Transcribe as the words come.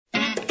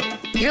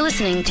You're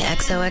listening to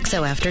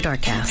XOXO After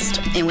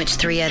Darkcast, in which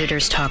 3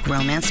 editors talk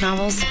romance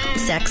novels,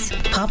 sex,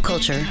 pop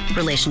culture,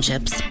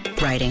 relationships,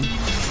 writing.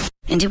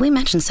 And did we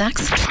mention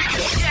sex?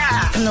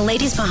 Yeah! From the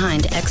ladies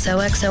behind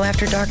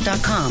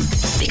XOXOAfterDark.com,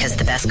 because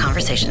the best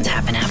conversations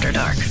happen after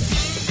dark.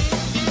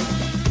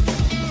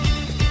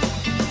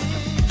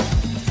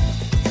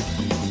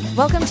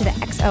 Welcome to the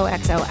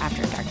XOXO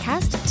After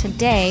Darkcast.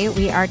 Today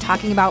we are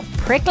talking about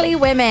prickly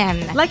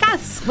women. Like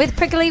us. With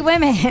prickly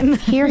women.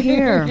 Here,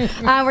 here.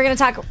 We're going to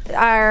talk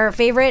our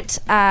favorite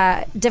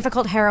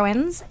difficult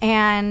heroines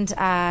and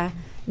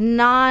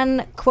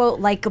non-quote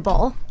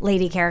likable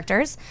lady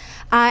characters.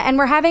 And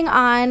we're having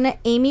on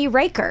Amy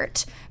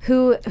Reichert,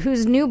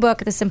 whose new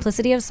book, The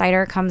Simplicity of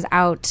Cider, comes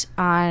out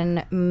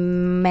on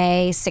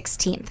May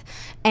 16th.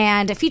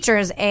 And it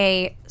features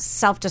a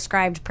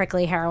self-described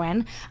prickly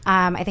heroine.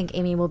 I think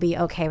Amy will be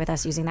okay with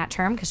us using that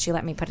term because she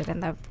let me put it in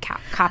the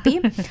copy.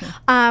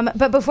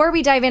 But before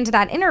we dive into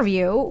that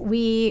interview,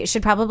 we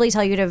should probably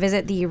tell you to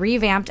visit the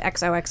revamped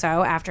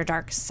XOXO After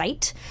Dark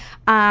site.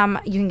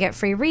 You can get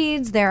free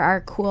reads. There are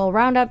cool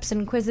roundups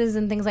and quizzes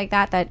and things like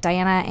that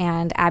Diana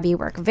and Abby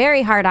work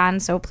very hard on.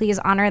 So please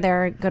honor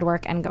their good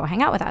work and go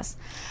hang out with us.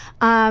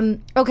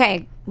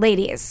 Okay,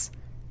 ladies.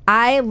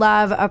 I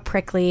love a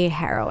prickly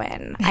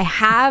heroine. I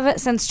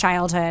have since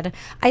childhood.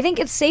 I think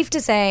it's safe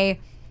to say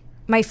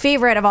my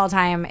favorite of all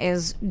time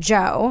is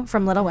Jo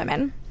from Little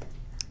Women.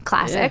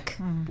 Classic.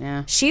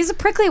 Yeah. She's a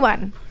prickly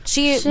one.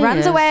 She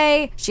runs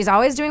away. She's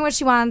always doing what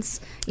she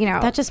wants. You know,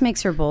 That just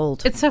makes her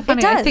bold. It's so funny.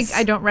 It does. I think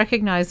I don't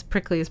recognize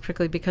prickly as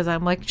prickly because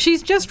I'm like,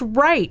 she's just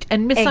right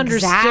and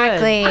misunderstood.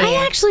 Exactly.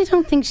 I actually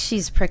don't think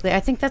she's prickly. I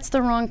think that's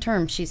the wrong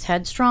term. She's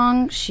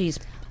headstrong. She's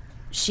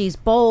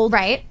bold.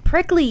 Right.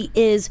 Prickly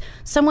is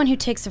someone who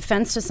takes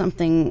offense to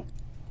something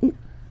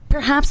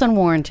perhaps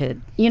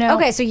unwarranted, you know?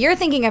 Okay, so you're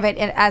thinking of it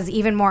as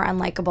even more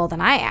unlikable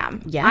than I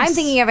am. Yes, I'm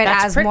thinking of it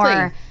that's as prickly.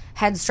 more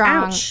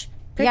headstrong. Ouch.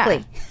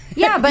 Prickly.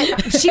 Yeah, but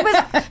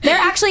there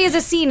actually is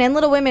a scene in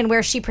Little Women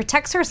where she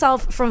protects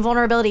herself from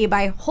vulnerability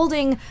by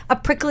holding a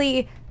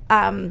prickly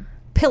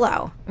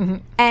pillow. Mm-hmm.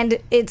 And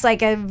it's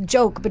like a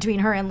joke between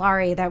her and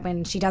Laurie that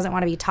when she doesn't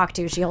want to be talked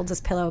to, she holds this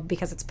pillow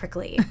because it's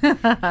prickly.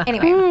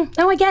 Anyway.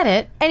 No, I get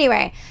it.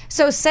 Anyway,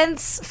 so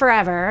since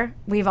forever,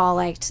 we've all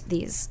liked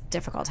these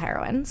difficult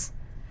heroines.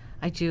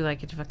 I do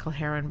like a difficult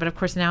heroine, but of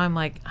course now I'm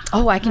like,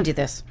 Oh, I can do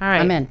this. all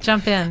right, I'm in.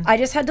 jump in. I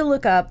just had to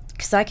look up,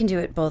 because I can do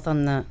it both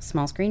on the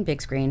small screen,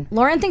 big screen.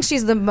 Lauren thinks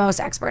she's the most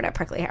expert at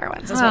prickly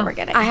heroines, is what we're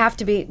getting. I have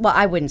to be, well,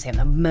 I wouldn't say I'm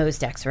the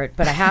most expert,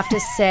 but I have to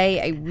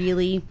say I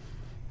really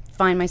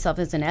find myself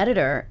as an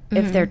editor,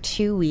 if they're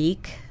too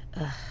weak,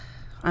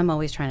 I'm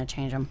always trying to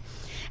change them.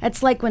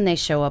 It's like when they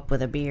show up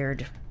with a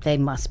beard, they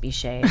must be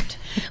shaved.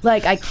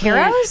 Like, I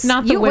can't. Heroes?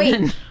 Not the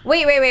women.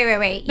 Wait.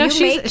 No,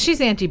 You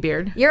she's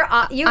anti-beard.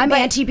 I'm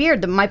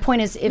anti-beard. My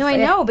point is, if No, I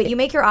know, but you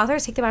make your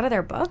authors take them out of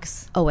their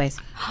books. Always.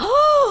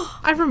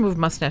 I've removed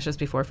mustaches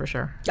before for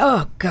sure.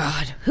 Oh,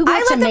 God. Who I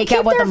wants to let them make keep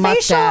out with their a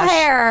mustache? facial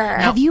hair.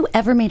 Have you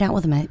ever made out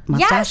with a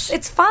mustache? Yes,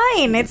 it's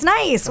fine. It's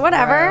nice.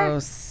 Whatever.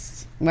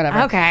 Gross.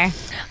 Whatever. Okay.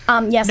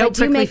 Yes, No I do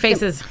prickly make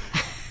faces.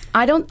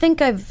 I don't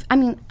think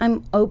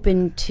I'm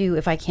open to,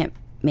 if I can't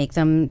make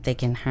them, they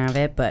can have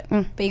it, but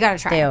But you gotta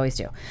try. they always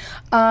do.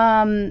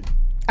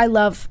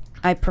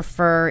 I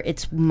prefer,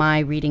 it's my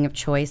reading of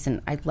choice,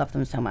 and I love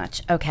them so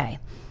much. Okay.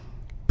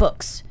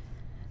 Books.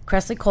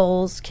 Cressley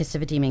Cole's Kiss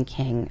of a Demon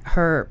King,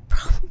 her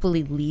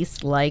probably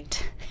least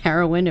liked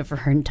heroine of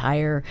her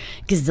entire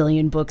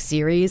gazillion book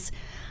series,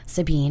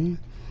 Sabine.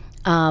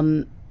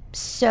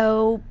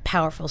 So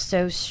powerful,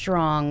 so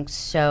strong,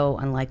 so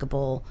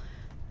unlikable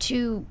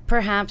to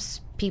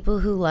perhaps people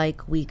who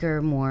like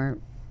weaker, more,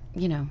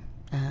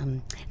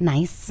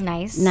 nice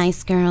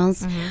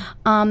girls.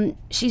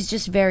 She's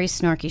just very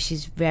snarky.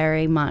 She's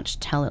very much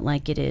tell it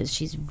like it is.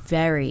 She's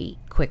very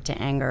quick to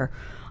anger.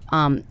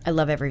 I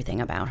love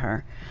everything about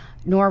her.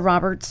 Nora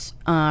Roberts,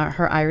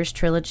 her Irish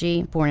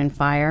trilogy, Born in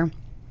Fire,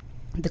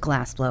 The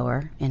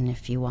Glassblower, and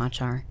if you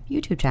watch our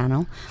YouTube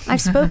channel,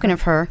 I've spoken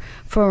of her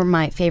for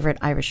my favorite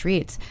Irish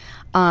reads.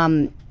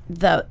 The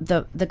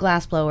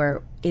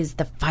Glassblower is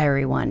the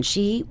fiery one.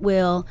 She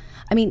will,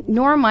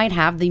 Nora might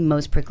have the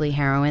most prickly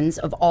heroines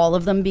of all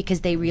of them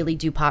because they really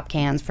do pop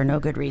cans for no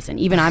good reason.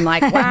 Even I'm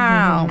like,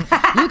 wow,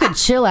 you could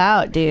chill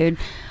out, dude.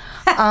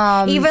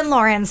 Even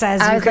Lauren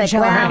says I you was can like, chill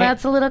wow, out.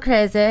 that's a little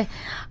crazy.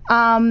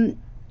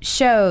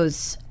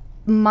 Shows.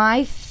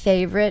 My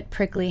favorite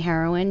prickly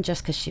heroine,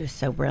 just because she was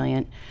so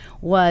brilliant,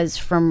 was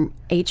from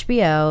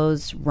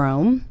HBO's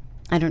Rome.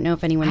 I don't know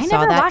if anyone I saw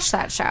never that. watched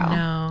that show.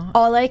 No.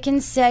 All I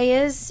can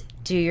say is,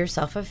 do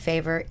yourself a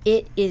favor.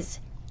 It is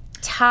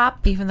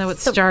top. Even though it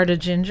starred a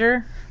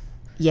ginger.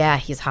 Yeah,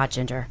 he's hot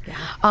ginger.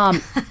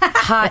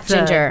 Hot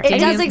ginger. It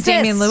does exist.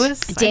 Damian Lewis?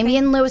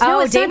 Damian Lewis. No,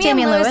 Oh, it's not Damian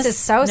Damian Lewis is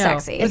so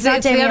sexy. It's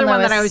not the Damian other one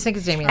Lewis. that I always think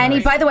is Damian And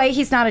Lewis. by the way,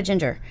 he's not a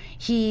ginger.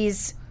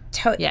 He's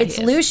it's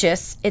he is.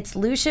 Lucius. It's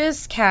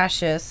Lucius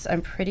Cassius.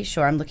 I'm pretty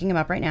sure. I'm looking him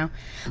up right now.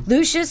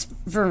 Lucius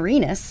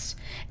Vorenus,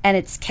 and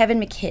it's Kevin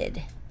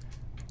McKidd.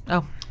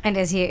 Oh. And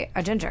is he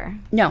a ginger?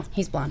 No,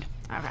 he's blonde.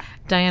 Okay.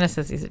 Diana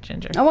says he's a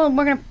ginger. Oh, well,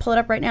 we're going to pull it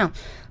up right now.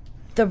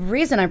 The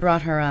reason I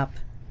brought her up,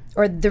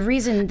 or the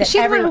reason that Is she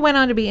the one everyone... who went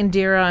on to be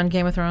Indira on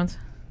Game of Thrones?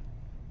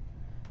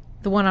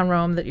 The one on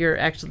Rome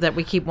that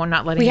we keep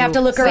not letting We you have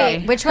to look her say.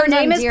 up. Which her one's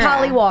name is Indira?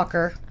 Polly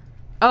Walker.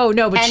 Oh,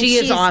 no, but and she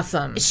is she's-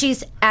 awesome.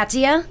 She's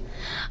Atia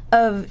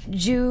of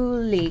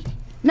Julie.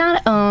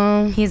 Not,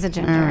 He's a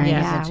ginger. right,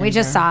 Yeah, he's a we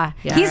just saw.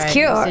 Yeah. He's All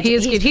right, cute. He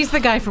is cute. He's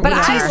the guy from But We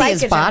I Are. Wait till you like see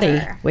his a body.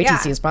 ginger. Wait till you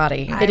Yeah. see his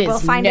body. I It will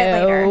is find it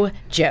no later.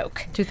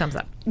 joke. 2 thumbs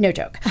up. No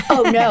joke.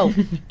 Oh, no.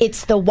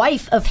 It's the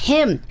wife of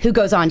him who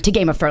goes on to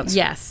Game of Thrones.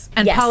 Yes.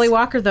 And Yes. Polly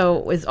Walker,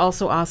 though, is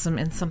also awesome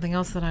in something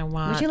else that I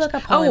watched. you look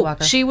up Polly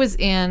Walker? She was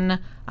in,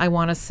 I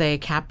want to say,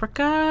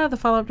 Caprica, the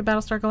follow-up to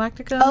Battlestar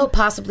Galactica. Oh,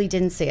 possibly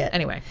didn't see it.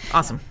 Anyway,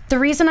 awesome. The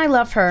reason I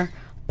love her,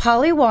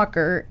 Polly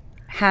Walker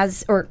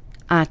has, or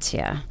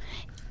Atia,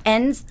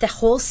 ends the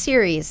whole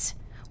series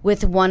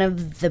with one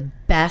of the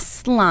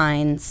best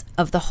lines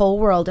of the whole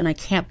world. And I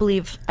can't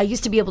believe, I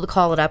used to be able to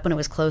call it up when it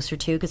was closer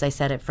to, because I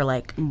said it for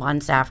like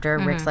months after.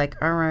 Rick's like,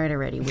 all right,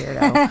 already,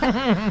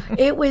 weirdo.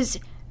 It was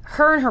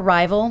her and her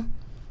rival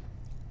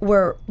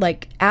were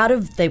like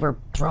they were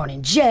thrown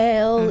in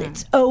jail.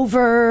 It's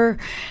over.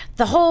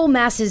 The whole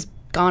mess has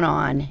gone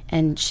on.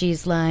 And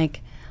she's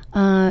like,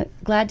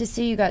 glad to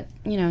see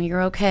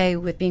you're okay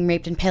with being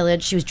raped and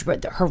pillaged. She was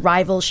her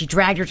rival. She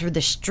dragged her through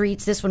the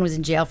streets. This one was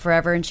in jail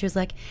forever. And she was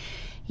like,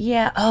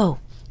 yeah,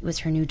 it was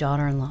her new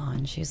daughter-in-law.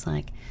 And she was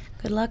like,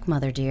 good luck,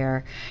 mother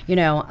dear. I'm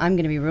going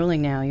to be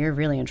ruling now. You're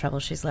really in trouble.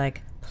 She's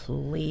like,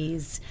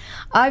 please.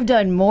 I've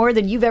done more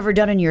than you've ever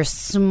done in your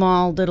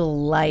small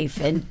little life.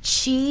 And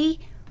she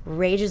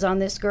rages on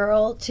this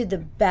girl to the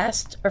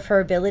best of her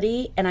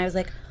ability. And I was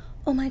like,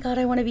 oh my God,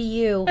 I want to be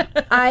you.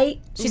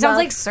 She sounds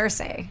like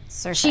Cersei.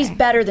 She's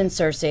better than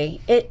Cersei.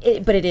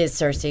 But it is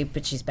Cersei,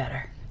 but she's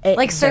better.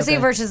 Like So Cersei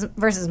good.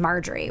 versus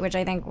Marjorie, which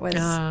I think was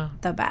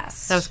the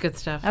best. That was good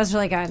stuff. That was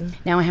really good.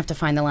 Now I have to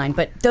find the line,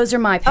 but those are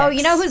my picks. Oh,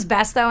 you know who's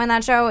best though in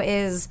that show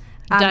is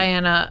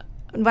Diana,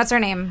 what's her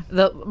name?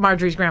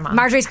 Marjorie's grandma.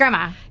 Rigg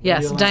grandma.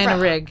 Yes,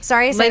 Diana Rigg.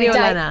 Sorry, Lady Di-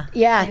 Olenna.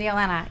 Yeah. Lady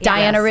Olenna.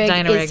 Diana Yes. Rigg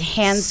Diana is Rigg.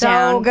 hands So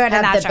down good in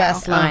have that the show.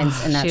 best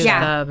lines in that She's show.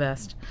 Yeah. the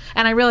best.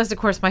 And I realized, of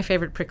course, my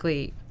favorite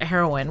prickly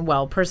heroine,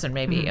 person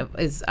maybe,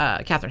 is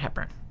Katharine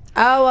Hepburn.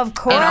 Oh, of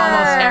course. In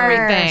almost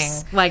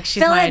everything. Like,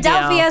 she's my ideal.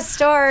 Philadelphia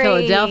Story.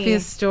 Philadelphia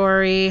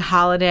Story,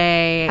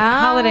 Holiday.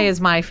 Holiday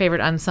is my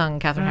favorite unsung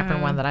Katharine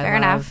Hepburn one that I fair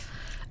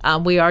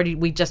love.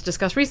 We just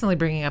discussed recently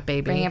Bringing Up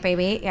Baby. Bringing Up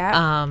Baby,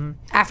 yeah.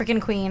 African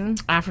Queen.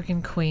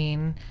 African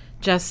Queen.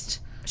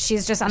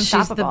 She's just She's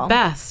unstoppable. the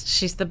best.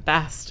 She's the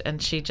best.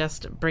 And she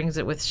just brings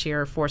it with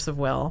sheer force of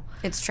will.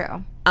 It's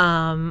true.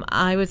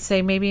 I would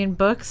say maybe in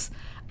books,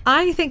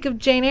 I think of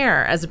Jane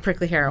Eyre as a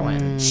prickly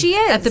heroine. She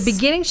is. At the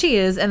beginning she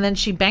is, and then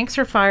she banks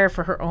her fire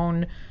for her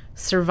own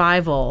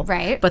survival.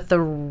 Right. But the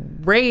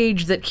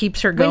rage that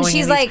keeps her going When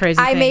she's in these like, crazy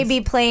I may things.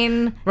 be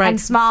plain Right. and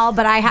small,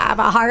 but I have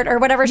a heart, or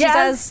whatever she Yes,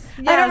 says.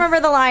 I yes. don't remember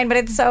the line, but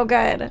it's so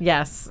good.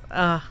 Yes.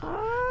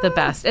 The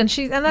best. And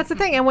that's the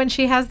thing. And when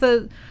she has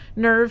the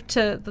nerve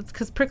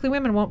because prickly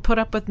women won't put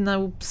up with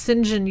no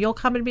St. John, you'll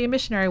come and be a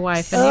missionary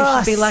wife and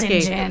you should be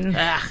lucky. St. John.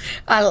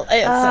 It's so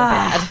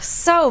bad.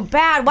 So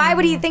bad. Why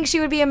would he think she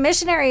would be a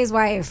missionary's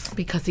wife?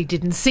 Because he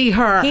didn't see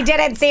her. He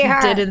didn't see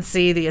her. Didn't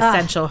see the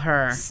essential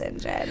her.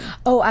 St. John.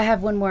 Oh, I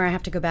have one more I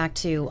have to go back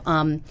to.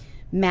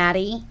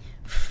 Maddie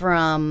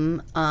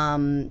from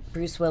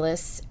Bruce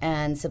Willis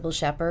and Sybil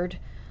Shepherd.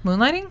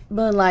 Moonlighting?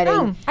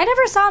 Moonlighting. I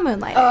never saw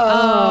Moonlight.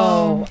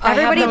 I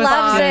Everybody have no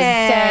loves thoughts.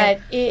 it.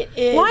 Said it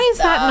is Why is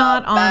that the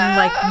not on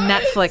like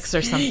best. Netflix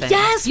or something?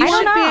 Yes, you I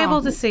should don't be know.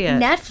 able to see it.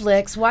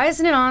 Netflix. Why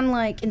isn't it on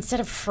like instead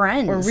of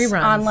Friends Or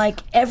reruns. on like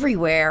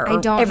everywhere?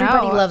 I don't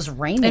Everybody know. loves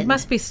Raymond. It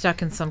must be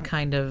stuck in some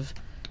kind of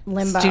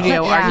Limbo.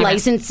 studio Yeah. argument.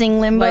 licensing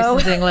limbo.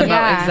 Licensing limbo,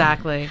 Yeah.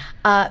 exactly.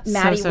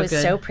 Maddie so was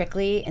good. so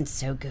prickly and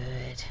so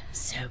good,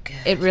 so good.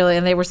 It really,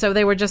 and they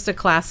were just a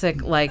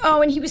classic, like,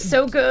 and he was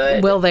so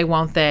good. will they,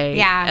 won't they?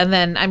 Yeah. And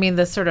then, I mean,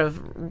 the sort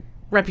of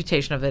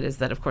reputation of it is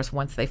that, of course,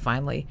 once they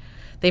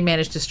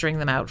managed to string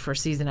them out for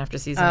season after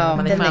season, and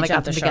when they then they finally got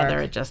jumped them the together,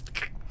 shark. it just...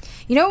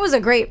 You know, it was a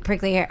great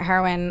prickly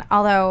heroine,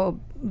 although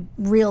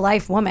real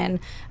life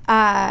woman.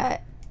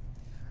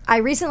 I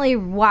recently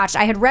watched,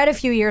 I had read a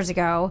few years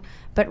ago,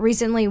 but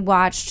recently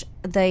watched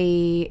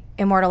The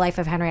Immortal Life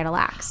of Henrietta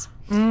Lacks.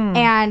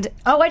 And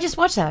I just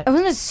watched that.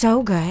 wasn't it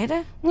so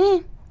good?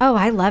 Oh,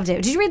 I loved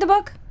it. Did you read the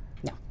book?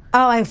 No.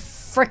 Oh, I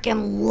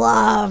freaking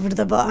loved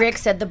the book. Rick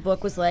said the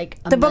book was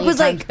like The book was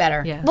like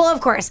better. Yeah. Well, of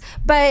course,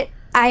 but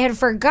I had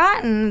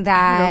forgotten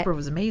that. Oprah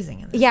was amazing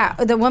in this. Yeah,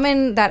 the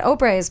woman that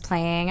Oprah is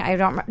playing, I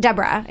don't remember,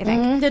 Deborah, I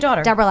think. the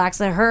daughter. Deborah Lacks,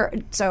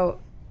 so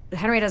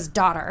Henrietta's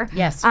daughter.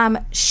 Yes.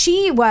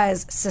 She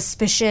was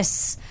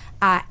suspicious,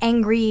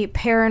 angry,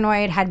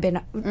 paranoid, had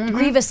been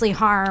grievously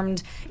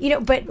harmed,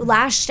 but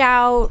lashed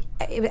out.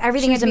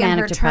 Everything She was had to a be on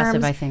manic her depressive,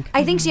 terms. I think.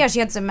 I think she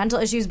had some mental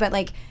issues, but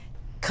like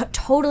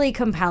totally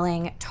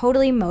compelling,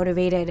 totally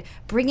motivated,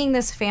 bringing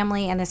this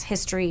family and this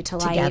history to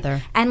light.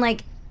 Together. And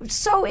like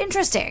so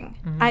interesting.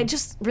 I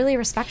just really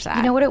respect that.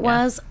 You know what it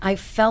was? I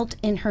felt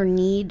in her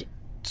need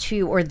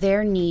to, or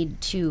their need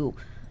to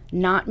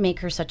not make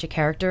her such a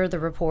character. The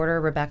reporter,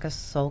 Rebecca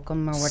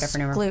Slocum or whatever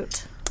her name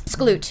is.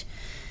 Skloot.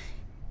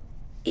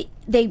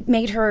 They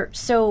made her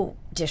so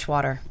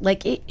dishwater.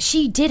 Like,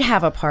 she did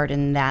have a part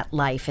in that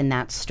life, in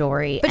that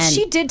story. But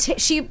she did,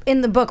 she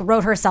in the book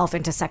wrote herself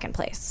into second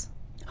place.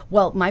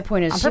 Well, my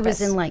point is she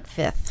was in like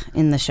 5th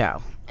in the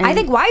show. And I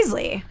think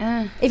wisely.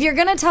 If you're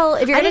gonna tell,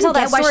 that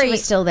why story, she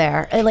was still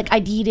there. Like, I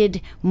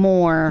needed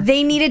more.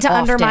 They needed to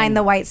often. undermine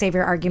the white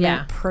savior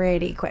argument Yeah.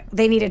 pretty quick.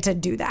 They needed to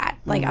do that.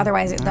 Like,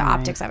 otherwise, the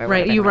optics of it.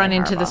 Right, you run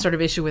into the horrible. sort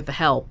of issue with the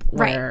help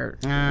where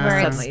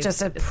where suddenly it's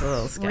just it's a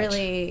little sketch.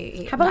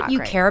 really. How about not you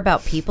great. care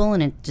about people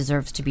and it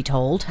deserves to be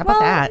told? How about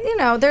Well, that? you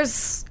know,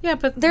 there's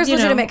but there's you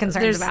know, legitimate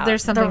concerns there's, about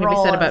There's something the to be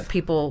role said of- about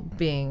people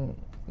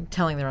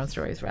telling their own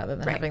stories rather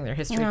than having their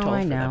history told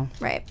I for know.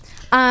 them.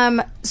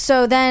 right.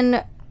 So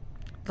then.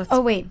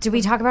 Oh wait, did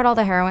we talk about all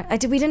the heroin? We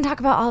didn't talk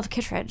about Olive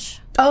Kittredge.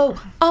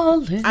 Oh,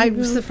 Olive.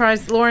 I'm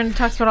surprised Lauren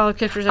talks about Olive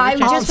Kittredge. I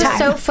just was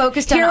so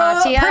focused on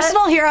Atia.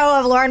 Personal hero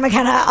of Lauren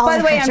McKenna. By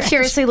the way, I'm Kittredge.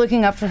 curiously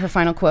looking up for her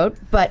final quote.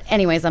 But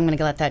anyways, I'm going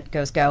to let that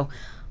go.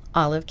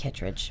 Olive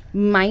Kittredge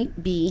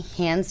might be,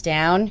 hands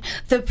down,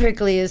 the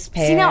prickliest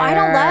pear. See, now I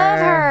don't love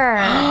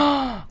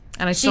her.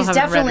 And I still She's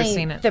haven't read or definitely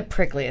seen it. the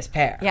prickliest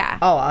pear. Yeah.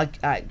 Oh,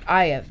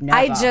 I have never.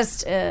 I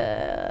just.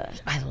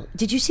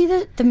 Did you see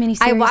the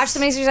miniseries? I watched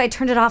the miniseries. I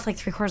turned it off like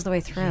 3/4 of the way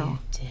through. You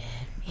did.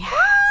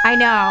 I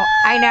know.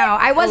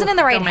 I wasn't in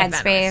the right don't make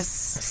that headspace.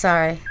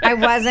 Sorry. I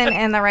wasn't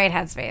in the right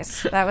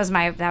headspace. That was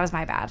my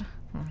bad.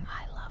 I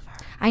love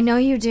her. I know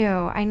you do.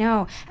 I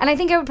know. And I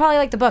think I would probably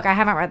like the book. I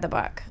haven't read the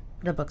book.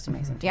 The book's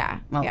amazing. Yeah.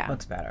 Well, yeah. the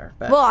book's better.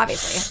 But Well,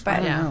 obviously, but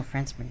I don't know.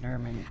 Frances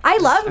McDormand. I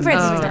love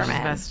Frances she's the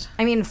McDormand. best.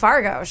 I mean,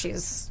 Fargo.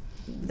 She's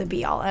the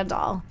be all end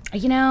all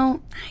You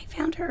know, I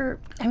found her.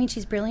 I mean,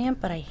 she's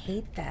brilliant, but I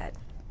hate that.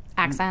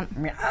 accent.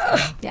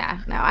 Ugh. Yeah.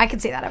 No, I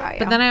could see that about you.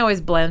 But then I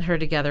always blend her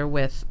together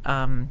with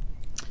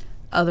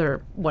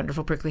other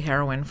wonderful prickly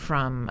heroine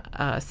from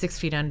 6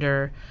 Feet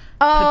Under.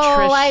 I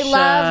Patricia,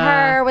 love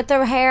her with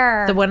the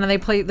hair. The one they've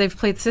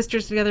played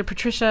sisters together.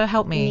 Patricia,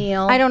 help me.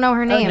 Neil. I don't know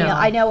her name. Neil.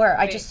 I know her.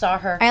 I just saw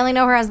her. I only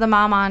know her as the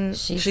mom on.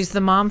 She's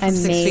the mom from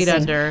 6 Feet amazing.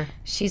 Under.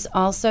 She's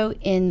also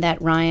in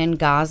that Ryan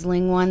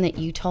Gosling one that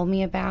you told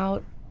me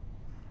about.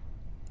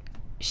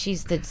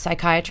 She's the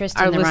psychiatrist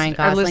in the Ryan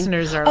Our Gosling.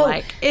 listeners are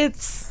like,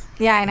 it's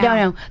Yeah, I know.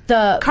 No.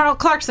 The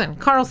Carlson.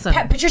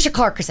 Patricia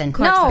Clarkson.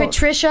 No.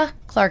 Patricia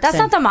Clarkson. That's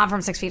not the mom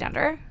from 6 Feet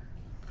Under.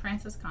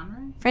 Frances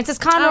Conroy? Frances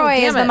Conroy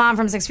damn is the it. mom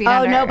from 6 Feet Oh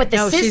Under. no, but the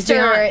No, she's sister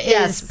the aunt. is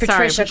Yes, sorry,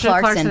 Patricia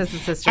Clarkson. is the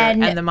sister,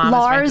 and the mom is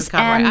Lars Frances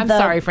Conroy. and I'm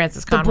sorry,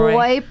 Frances The Conroy.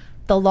 boy,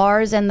 the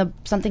Lars and the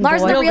something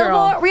Lars boy. and the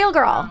Girl. real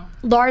girl.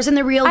 Lars and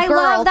the Real I Girl.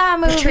 love that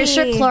movie.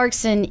 Patricia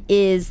Clarkson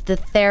is the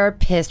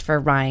therapist for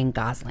Ryan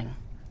Gosling.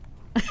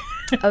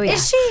 Oh yeah,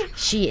 Is she?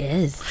 She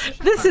is.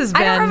 This has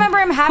been. I don't remember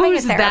him having a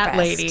Who's that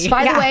therapist. lady?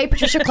 By Yeah. the way,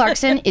 Patricia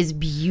Clarkson is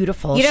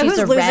beautiful. You know She's who's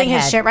a losing his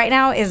redhead. shit right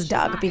now is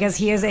Doug, because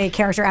he is a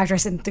character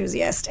actress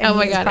enthusiast. And Oh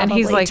my he has god! And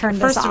he's probably like, turned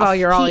first this of all, off.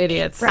 you're all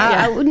idiots. Right.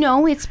 Yeah.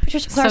 No, it's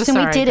Patricia Clarkson.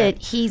 We sorry, did but- it.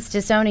 He's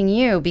disowning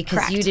you because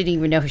Correct. you didn't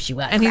even know who she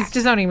was. And he's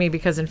disowning me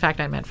because, in fact,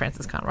 I meant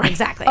Frances Conroy.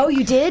 Exactly. Oh,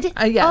 you did?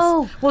 Yes.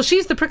 Oh, Well,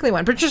 she's the prickly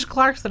one. Patricia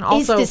Clarkson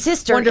also the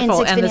sister in wonderful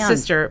 6 and Feet the Under.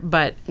 sister,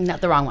 but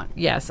not the wrong one.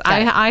 yes,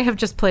 I have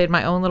just played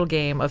my own little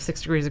game of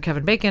 6 Degrees of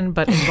Kevin Bacon,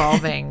 but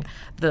involving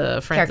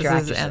the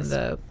Franceses and actresses.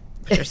 the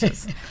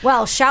Patricias.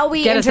 Well, shall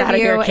we Get us outta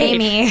interview here,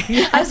 Kate.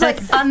 Amy? I was like,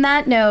 on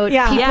that note,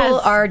 Yeah. people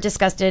Yes. are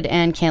disgusted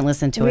and can't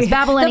listen to us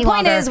babble any The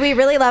point longer. is, we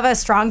really love a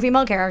strong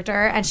female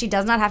character, and she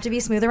does not have to be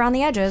smooth around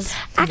the edges.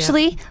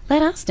 Actually,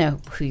 let us know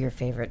who your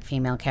favorite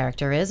female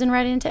character is and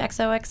write into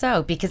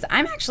XOXO because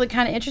I'm actually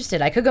kind of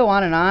interested. I could go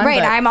on and on. Right,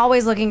 but I'm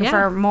always looking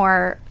for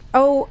more.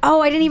 Oh,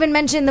 I didn't even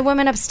mention the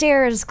woman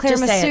upstairs, Claire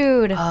Just say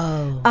it.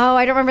 Masood. Oh.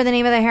 I don't remember the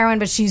name of the heroine,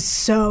 but she's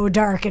so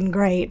dark and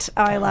great.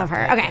 Oh, I love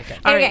her. Okay.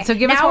 All right, so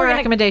give us now more we're gonna-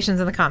 recommendations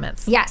in the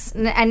comments. Yes,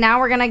 and now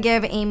we're going to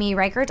give Amy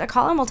Reichert a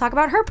call, and we'll talk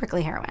about her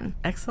prickly heroine.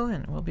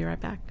 Excellent. We'll be right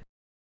back.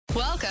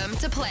 Welcome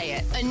to Play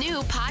It, a new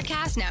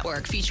podcast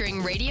network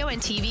featuring radio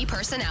and TV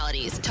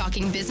personalities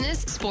talking business,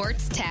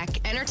 sports, tech,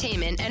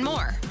 entertainment, and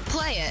more.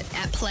 Play it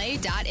at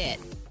play.it.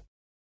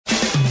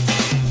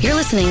 You're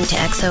listening to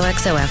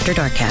XOXO After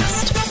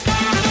Darkcast.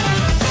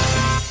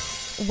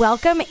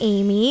 Welcome,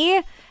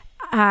 Amy.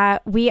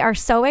 We are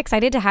so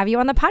excited to have you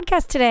on the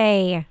podcast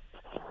today.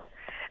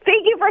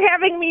 Thank you for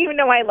having me. You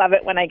know I love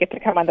it when I get to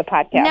come on the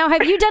podcast. Now,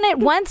 have you done it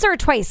once or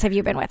twice? Have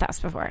you been with us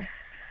before?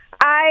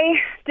 I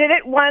did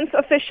it once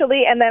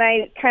officially, and then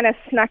I kind of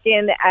snuck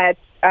in at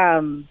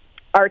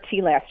RT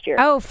last year.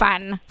 Oh,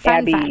 fun.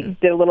 Abby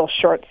did a little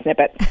short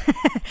snippet.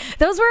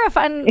 Those were a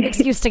fun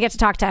excuse to get to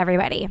talk to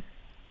everybody.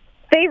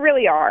 They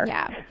really are.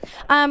 Yeah.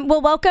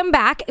 Well, welcome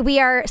back. We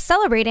are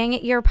celebrating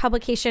your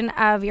publication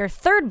of your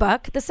third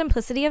book, The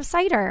Simplicity of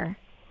Cider.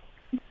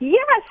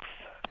 Yes.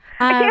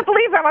 I can't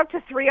believe I'm up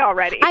to 3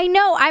 already. I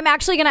know. I'm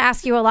actually going to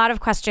ask you a lot of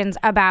questions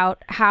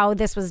about how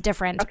this was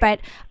different. Okay.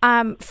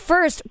 But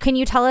first, can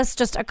you tell us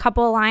just a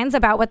couple of lines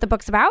about what the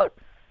book's about?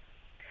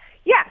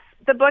 Yes.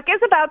 the book is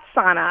about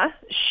Sana.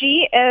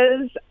 She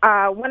is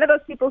one of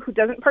those people who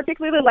doesn't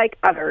particularly like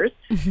others.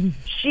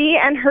 She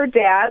and her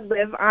dad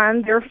live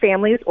on their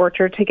family's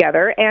orchard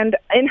together, and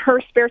in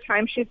her spare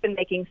time, she's been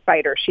making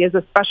cider. She has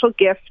a special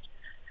gift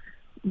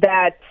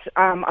that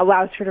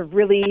allows her to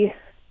really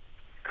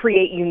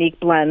create unique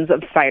blends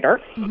of cider.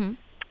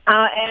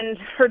 And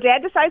her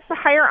dad decides to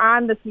hire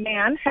on this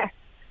man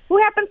who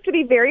happens to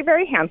be very,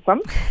 very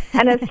handsome,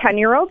 and his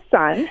 10-year-old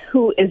son,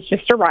 who is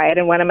just a riot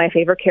and one of my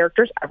favorite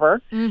characters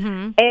ever.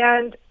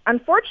 And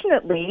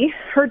unfortunately,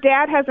 her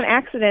dad has an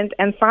accident,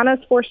 and Sana is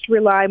forced to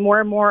rely more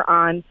and more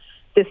on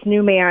this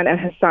new man and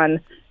his son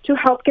to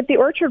help get the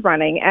orchard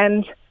running.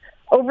 And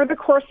over the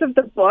course of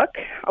the book,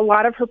 a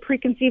lot of her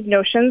preconceived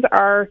notions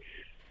are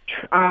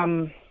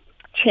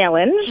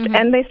challenged,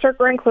 and they start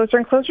growing closer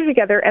and closer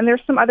together, and there's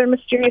some other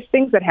mysterious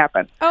things that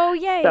happen. Oh,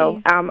 yay. So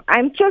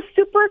I'm just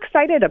super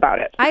excited about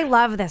it. I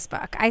love this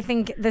book. I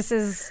think this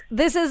is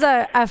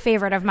a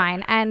favorite of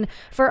mine, and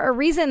for a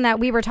reason that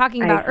we were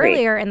talking about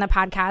earlier in the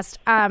podcast.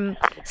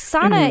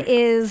 Sana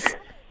is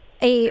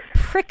a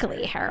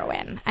prickly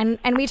heroine,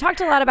 and we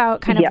talked a lot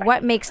about kind of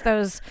what makes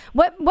those,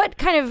 what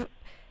kind of,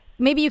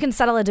 maybe you can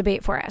settle a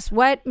debate for us.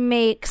 What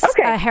makes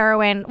a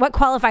heroine, what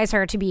qualifies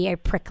her to be a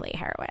prickly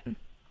heroine?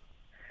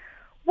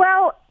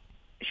 Well,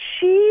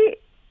 she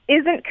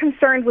isn't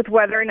concerned with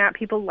whether or not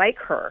people like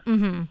her.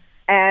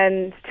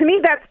 And to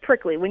me, that's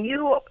prickly. When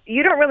you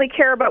don't really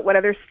care about what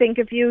others think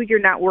of you, you're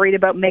not worried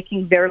about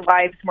making their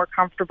lives more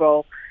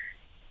comfortable.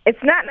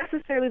 It's not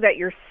necessarily that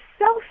you're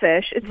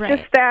selfish. It's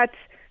just that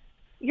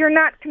you're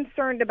not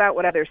concerned about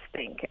what others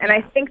think. And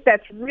I think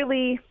that's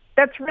really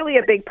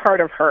a big part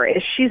of her.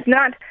 Is she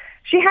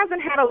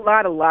hasn't had a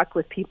lot of luck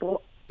with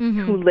people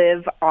who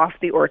live off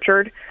the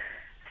orchard.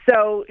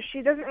 So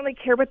she doesn't really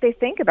care what they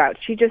think about.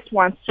 She just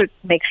wants to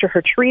make sure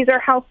her trees are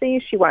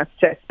healthy. She wants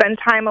to spend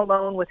time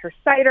alone with her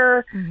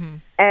cider.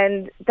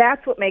 And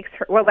that's what makes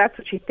her, that's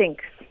what she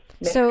thinks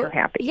makes her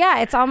happy. Yeah,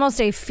 it's almost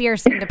a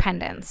fierce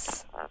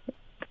independence.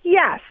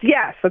 Yes.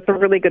 That's a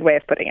really good way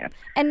of putting it.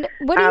 And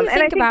what do you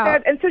think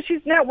about... and so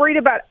she's not worried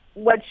about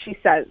what she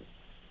says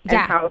and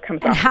how it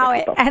comes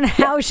off. And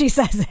how she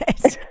says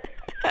it.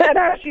 And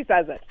how she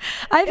says it.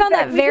 I found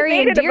that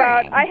very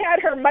endearing. I had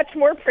her much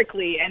more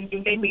prickly, and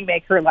you made me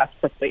make her less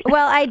prickly.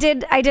 Well, I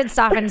did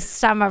soften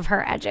some of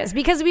her edges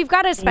because we've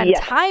got to spend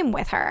time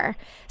with her.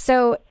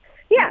 So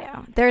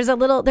there's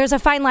a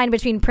fine line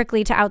between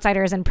prickly to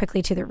outsiders and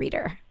prickly to the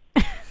reader.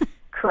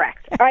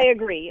 Correct. I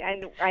agree,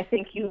 and I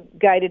think you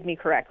guided me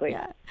correctly.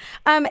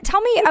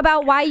 Tell me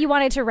about why you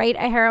wanted to write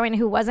a heroine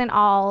who wasn't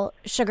all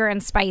sugar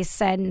and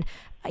spice and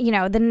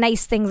the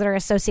nice things that are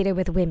associated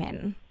with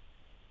women.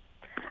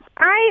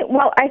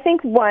 I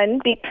think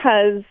one,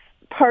 because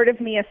part of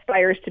me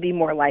aspires to be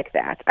more like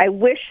that. I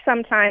wish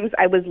sometimes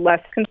I was less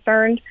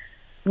concerned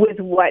with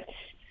what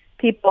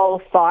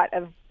people thought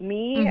of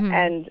me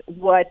and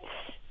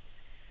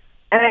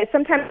I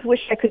sometimes wish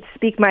I could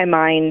speak my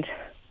mind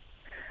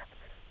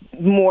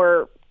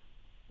more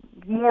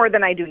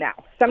than I do now.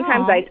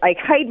 Sometimes I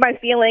hide my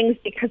feelings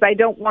because I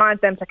don't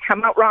want them to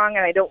come out wrong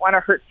and I don't want to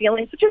hurt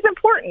feelings, which is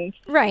important.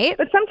 Right.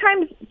 But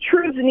sometimes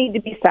truths need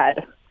to be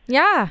said.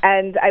 Yeah.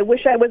 And I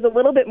wish I was a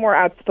little bit more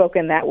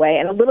outspoken that way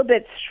and a little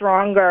bit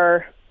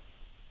stronger,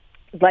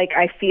 like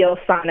I feel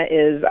Sana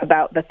is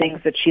about the things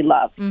that she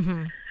loves.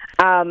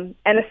 And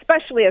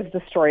especially as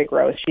the story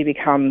grows,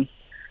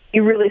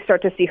 you really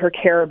start to see her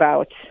care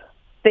about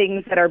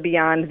things that are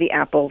beyond the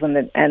apples and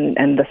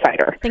the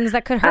cider. Things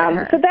that could hurt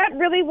her. So that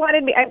really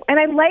wanted me, and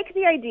I like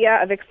the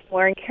idea of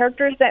exploring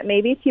characters that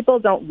maybe people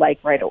don't like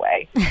right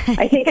away.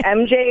 I think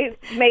MJ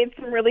made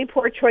some really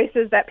poor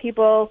choices that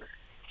people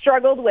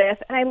struggled with,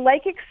 and I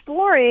like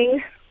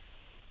exploring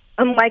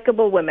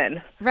unlikable women.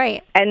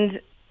 Right.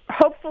 And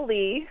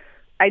hopefully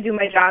I do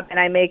my job and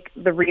I make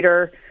the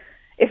reader,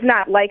 if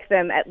not like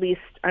them, at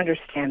least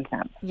understand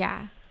them.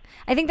 Yeah.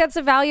 I think that's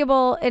a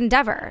valuable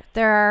endeavor.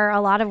 There are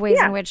a lot of ways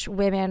in which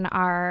women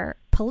are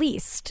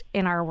policed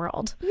in our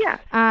world. Yeah.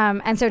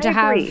 And so to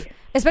have,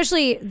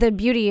 especially the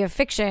beauty of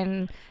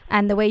fiction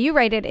and the way you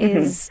write it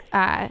is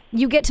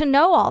you get to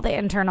know all the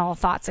internal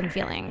thoughts and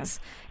feelings.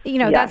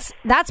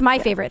 That's my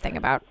favorite thing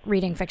about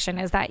reading fiction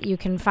is that you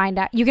can find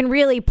out, you can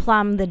really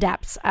plumb the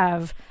depths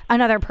of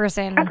another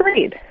person.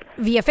 Agreed.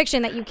 Via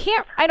fiction that you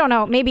can't, I don't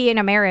know, maybe in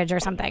a marriage or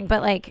something,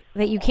 but like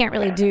that you can't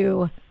really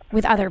do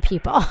with other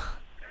people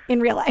in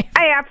real life.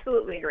 I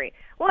absolutely agree.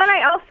 Well, and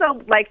I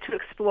also like to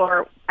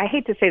explore, I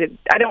hate to say that,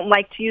 I don't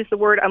like to use the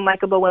word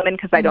unlikable women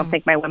because I don't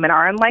think my women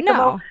are unlikable.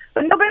 No.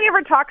 But nobody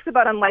ever talks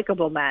about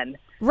unlikable men.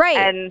 Right.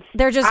 And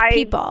they're just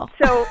people.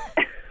 So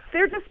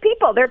they're just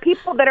people. They're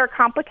people that are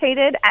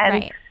complicated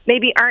and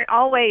maybe aren't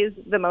always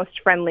the most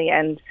friendly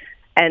and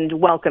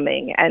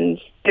welcoming. And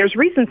there's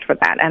reasons for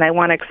that. And I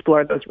want to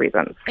explore those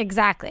reasons.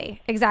 Exactly.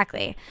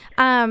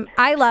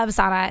 I love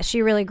Sana.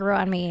 She really grew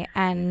on me.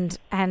 And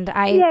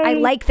I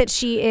like that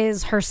she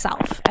is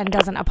herself and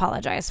doesn't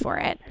apologize for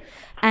it.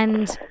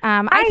 And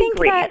I think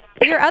that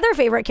your other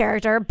favorite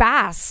character,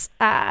 Bass,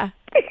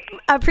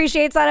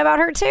 appreciates that about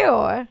her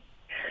too.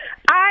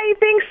 I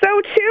think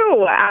so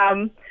too.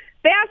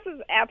 Bass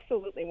is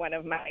absolutely one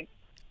of my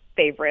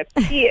favorites.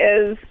 He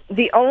is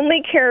the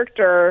only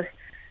character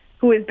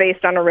who is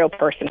based on a real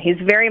person. He's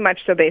very much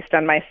so based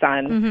on my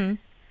son. Mm-hmm.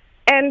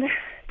 And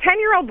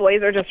 10-year-old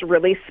boys are just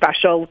really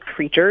special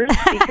creatures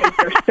because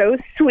they're so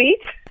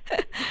sweet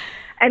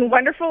and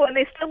wonderful, and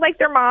they still like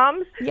their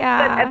moms.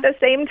 Yeah. But at the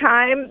same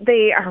time,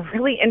 they are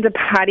really into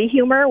potty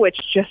humor, which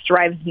just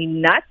drives me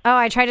nuts. Oh,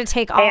 I tried to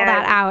take all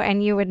that out,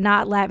 and you would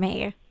not let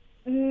me.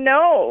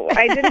 No,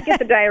 I didn't get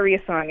the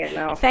diarrhea song in,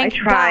 though. Thank I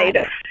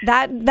tried.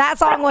 God. That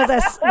song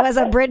was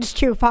a bridge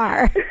too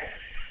far.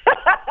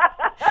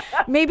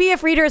 Maybe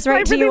if readers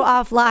write to you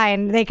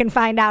offline, they can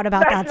find out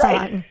about that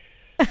song.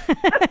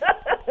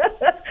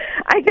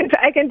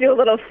 I can do a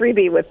little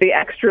freebie with the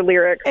extra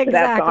lyrics to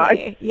that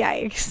song.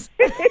 Yikes.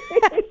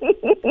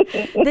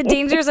 The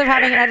dangers of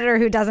having an editor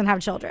who doesn't have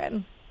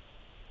children.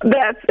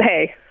 That's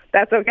okay.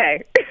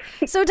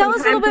 So tell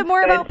us a little bit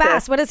more about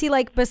Bass. What is he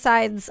like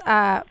besides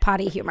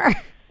potty humor?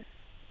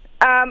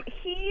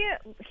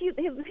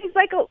 He's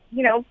like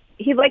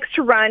he likes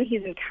to run.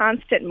 He's in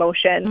constant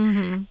motion,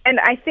 Mm-hmm. and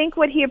I think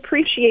what he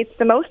appreciates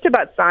the most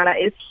about Sana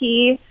is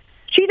she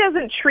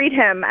doesn't treat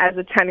him as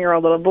a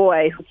 10-year-old little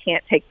boy who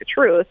can't take the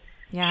truth.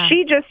 Yeah.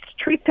 She just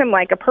treats him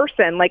like a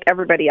person, like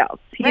everybody else.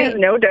 He is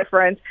no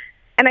different,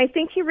 and I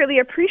think he really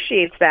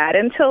appreciates that.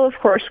 Until, of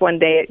course, one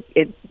day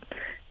it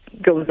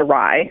goes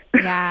awry.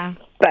 Yeah.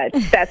 But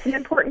that's an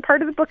important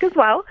part of the book as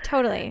well.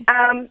 Totally.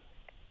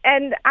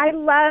 And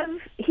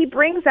he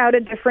brings out a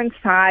different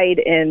side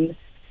in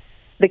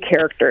the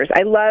characters.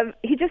 I love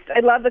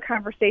the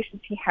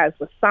conversations he has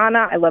with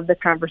Sana. I love the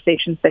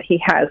conversations that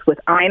he has with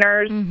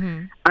Einars,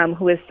 Mm-hmm.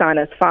 Who is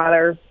Sana's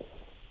father.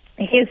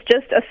 He's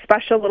just a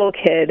special little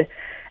kid,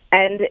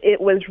 and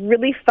it was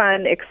really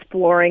fun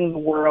exploring the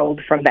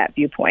world from that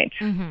viewpoint.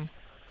 Mm-hmm.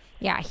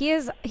 Yeah, he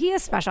is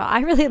special.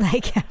 I really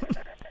like him,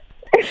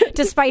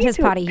 despite his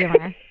potty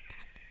humor.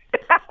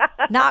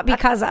 Not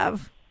because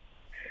of.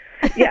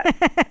 Yeah.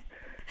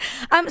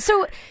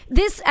 So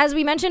this, as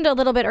we mentioned a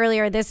little bit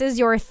earlier, this is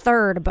your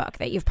third book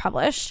that you've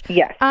published.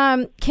 Yes.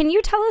 Can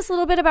you tell us a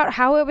little bit about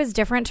how it was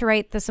different to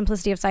write The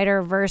Simplicity of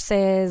Cider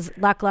versus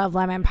Luck, Love,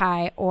 Lemon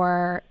Pie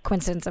or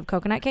Coincidence of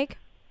Coconut Cake?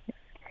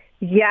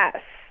 Yes.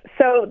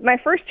 So my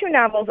first two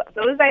novels,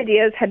 those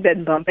ideas had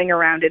been bumping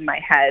around in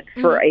my head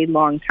for a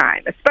long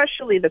time,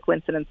 especially The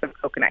Coincidence of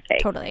Coconut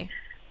Cake. Totally.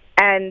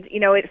 And,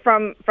 it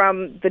from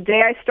the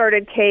day I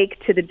started Cake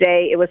to the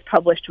day it was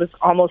published was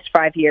almost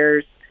 5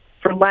 years.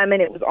 For Lemon,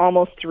 it was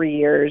almost 3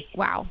 years.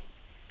 Wow.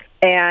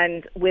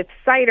 And with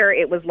Cider,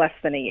 it was less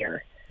than a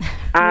year.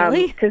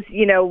 Really? Because,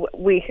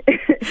 we,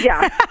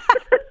 yeah.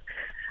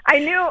 I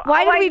knew.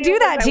 Why did we do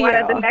that to you?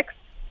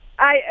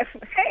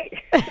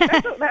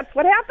 That's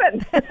what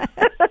happened.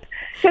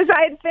 Because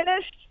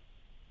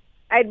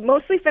I'd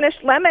mostly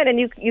finished Lemon, and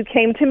you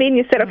came to me and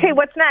you said, okay,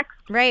 what's next?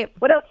 Right.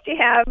 What else do you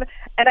have?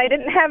 And I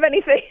didn't have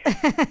anything.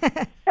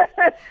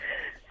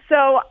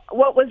 So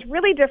what was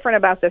really different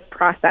about this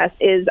process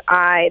is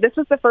this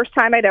was the first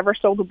time I'd ever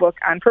sold a book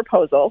on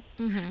proposal.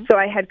 Mm-hmm. So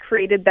I had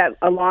created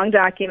a long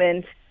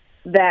document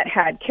that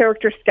had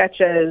character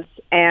sketches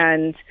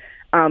and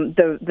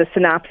the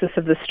synopsis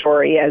of the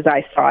story as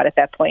I saw it at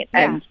that point.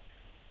 Yeah. And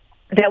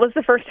that was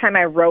the first time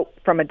I wrote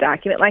from a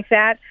document like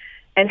that.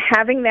 And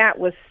having that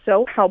was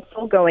so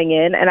helpful going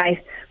in. And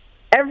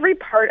every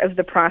part of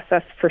the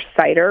process for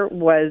Cider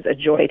was a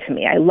joy to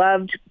me. I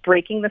loved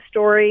breaking the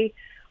story.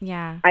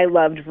 Yeah. I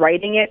loved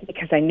writing it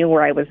because I knew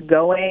where I was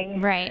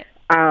going. Right.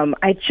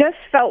 I just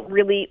felt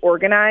really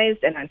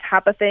organized and on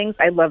top of things.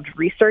 I loved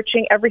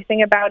researching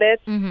everything about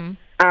it.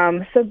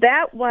 Mm-hmm. So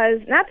that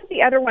was, not that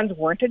the other ones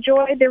weren't a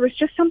joy, there was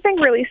just something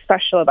really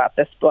special about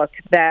this book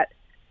that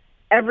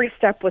every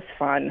step was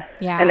fun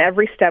and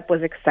every step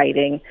was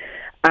exciting.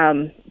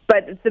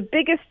 But the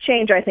biggest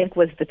change, I think,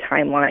 was the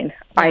timeline.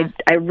 Yeah.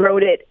 I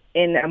wrote it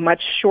in a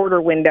much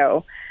shorter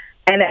window,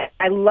 and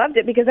I loved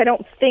it because I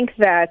don't think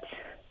that,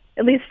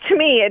 at least to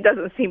me, it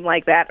doesn't seem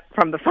like that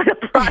from the final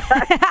product.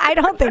 I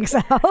don't think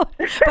so,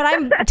 but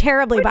I'm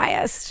terribly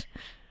biased.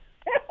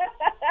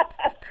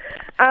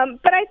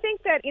 But I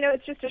think that,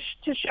 it's just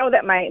to show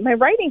that my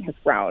writing has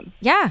grown.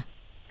 Yeah.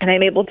 And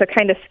I'm able to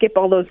kind of skip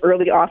all those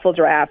early awful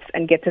drafts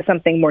and get to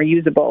something more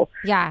usable.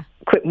 Yeah.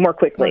 More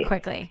quickly. More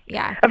quickly,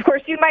 yeah. Of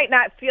course, you might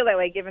not feel that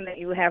way given that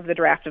you have the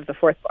draft of the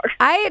fourth book.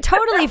 I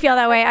totally feel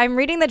that way. I'm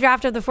reading the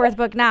draft of the fourth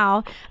book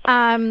now.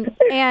 And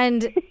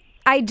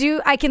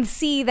I can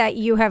see that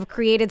you have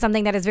created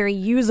something that is very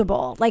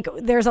usable. Like,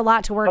 there's a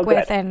lot to work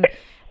with. And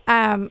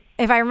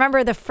if I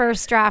remember the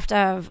first draft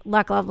of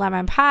Luck, Love,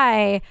 Lemon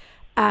Pie,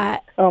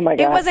 oh my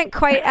God, it wasn't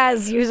quite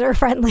as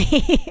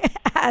user-friendly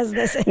as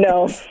this is.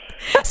 No.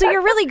 So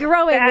you're really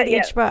growing with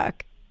each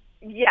book.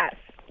 Yes.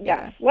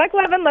 Yes. Luck,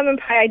 Love, and Lemon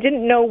Pie, I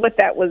didn't know what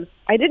that was.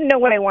 I didn't know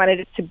what I wanted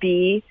it to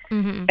be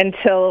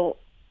until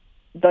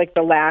like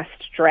the last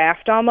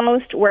draft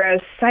almost.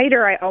 Whereas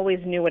Cider, I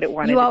always knew what it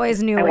wanted. You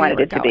always knew I where wanted you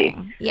were it to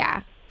going. be.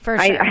 Yeah, for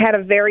sure. I had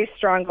a very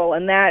strong goal,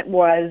 and that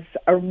was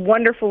a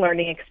wonderful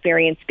learning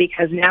experience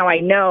because now I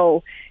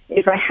know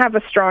if I have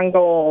a strong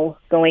goal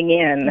going You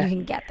in,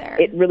 can get there.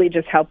 it really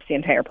just helps the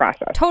entire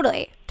process.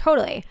 Totally.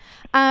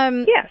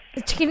 Yes.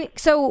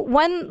 So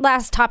one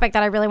last topic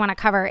that I really want to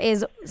cover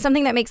is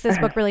something that makes this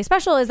book really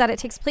special is that it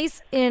takes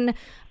place in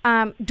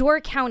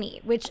Door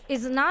County, which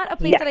is not a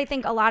place that I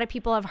think a lot of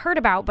people have heard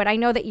about, but I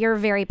know that you're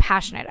very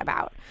passionate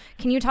about.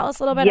 Can you tell us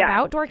a little bit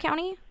about Door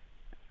County?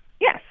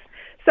 Yes.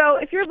 So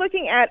if you're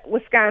looking at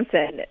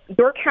Wisconsin,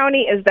 Door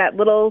County is that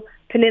little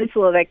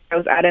peninsula that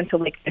goes out into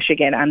Lake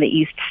Michigan on the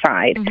east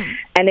side.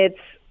 And it's,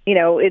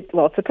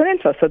 it's a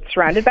peninsula, so it's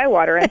surrounded by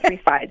water on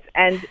three sides.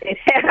 And it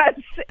has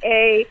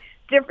a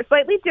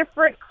slightly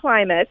different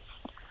climate.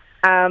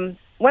 One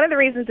of the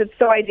reasons it's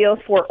so ideal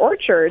for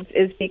orchards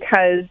is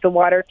because the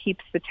water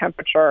keeps the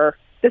temperature.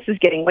 This is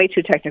getting way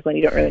too technical, and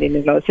you don't really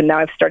need to know this. And now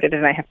I've started,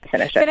 and I have to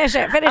finish it. Finish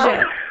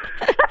it.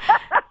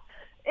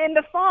 In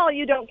the fall,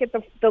 you don't get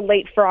the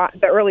late frost,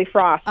 the early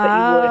frost that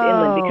you would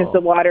inland because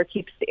the water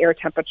keeps the air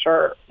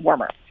temperature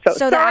warmer.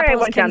 So the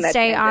apples can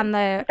stay on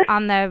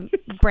the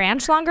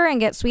branch longer and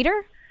get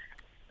sweeter?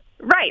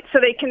 Right. So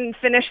they can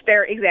finish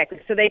there. Exactly.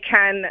 So they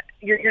can,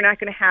 you're not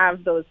going to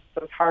have those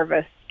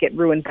harvests get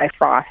ruined by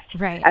frost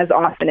as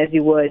often as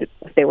you would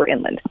if they were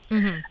inland. So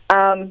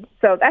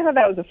I thought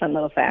that was a fun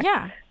little fact.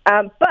 Yeah.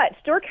 But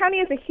Door County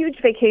is a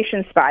huge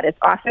vacation spot. It's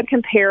often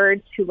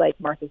compared to like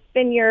Martha's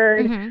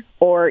Vineyard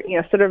or,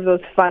 sort of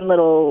those fun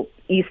little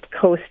East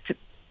Coast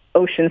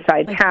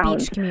oceanside like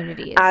towns. Beach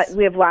communities.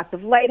 We have lots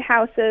of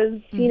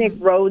lighthouses, scenic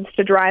roads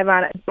to drive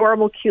on,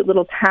 adorable, cute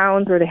little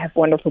towns where they have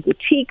wonderful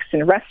boutiques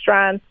and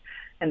restaurants,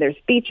 and there's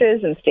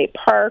beaches and state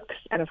parks,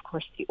 and of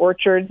course the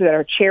orchards that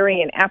are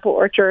cherry and apple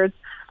orchards.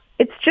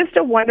 It's just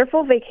a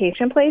wonderful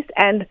vacation place,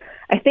 and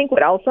I think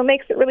what also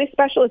makes it really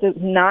special is it's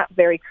not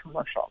very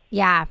commercial.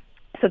 Yeah.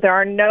 So there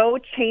are no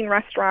chain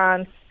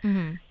restaurants.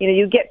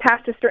 You get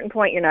past a certain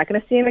point, you're not going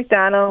to see a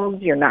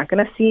McDonald's, you're not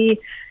going to see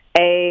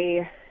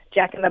a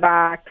Jack in the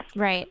Box.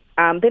 Right.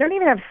 They don't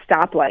even have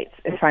stoplights,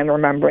 if I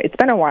remember. It's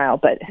been a while,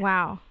 but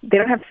they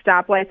don't have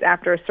stoplights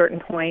after a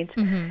certain point.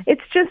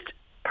 It's just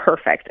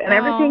perfect, and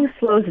everything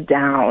slows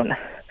down.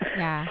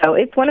 Yeah. So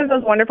it's one of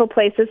those wonderful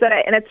places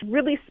and it's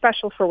really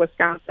special for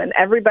Wisconsin.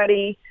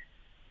 Everybody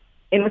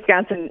in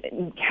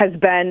Wisconsin has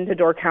been to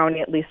Door County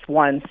at least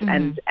once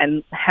and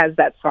has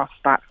that soft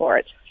spot for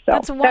it. So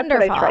that's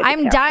wonderful.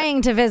 I'm capture.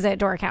 dying to visit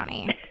Door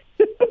County.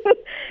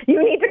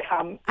 You need to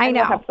come. I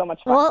know. We'll have so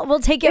much fun. We'll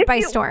take it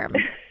by storm.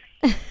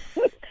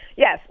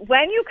 Yes,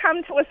 when you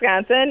come to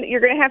Wisconsin, you're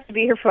going to have to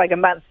be here for like a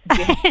month because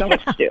you have so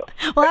much to do.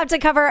 We'll have to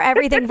cover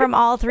everything from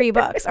all 3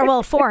 books,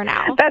 or 4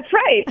 now. That's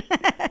right.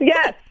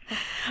 Yes.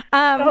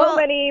 So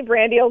many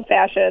brandy old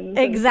fashions.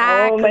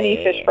 Exactly. So many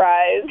fish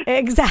fries.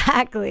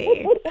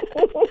 Exactly.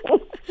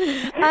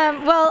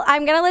 Well,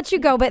 I'm going to let you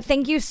go, but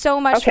thank you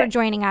so much for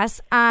joining us.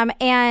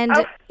 And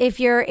if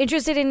you're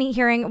interested in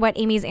hearing what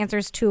Amy's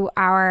answers to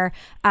our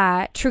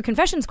True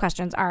Confessions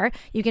questions are,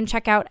 you can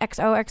check out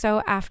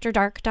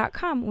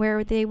xoxoafterdark.com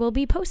where they will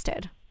be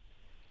posted.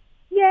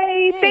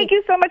 Yay. Thank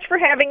you so much for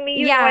having me.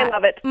 You know I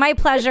love it. My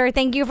pleasure.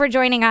 Thank you for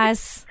joining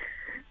us.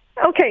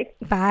 Okay.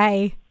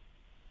 Bye.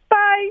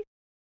 Bye.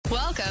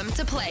 Welcome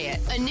to Play It,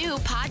 a new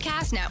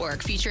podcast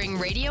network featuring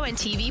radio and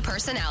TV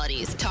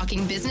personalities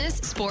talking business,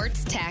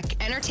 sports, tech,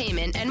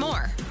 entertainment, and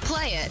more.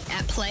 Play it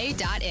at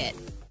play.it.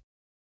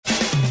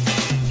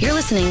 You're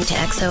listening to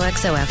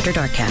XOXO After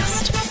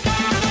Darkcast.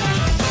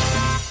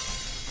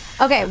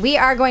 Okay, we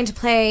are going to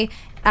play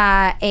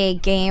a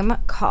game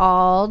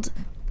called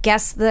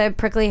Guess the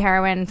Prickly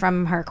Heroine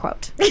from her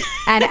quote.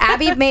 And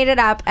Abby made it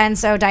up, and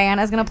so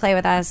Diana's going to play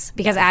with us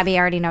because Abby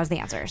already knows the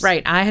answers.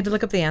 Right. I had to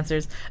look up the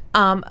answers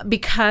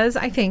because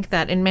I think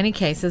that in many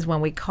cases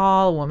when we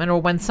call a woman or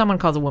when someone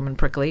calls a woman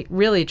prickly,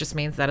 really it just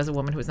means that is a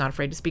woman who is not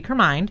afraid to speak her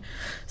mind.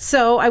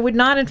 So I would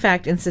not, in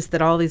fact, insist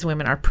that all these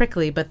women are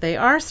prickly, but they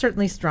are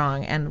certainly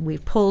strong, and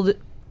we've pulled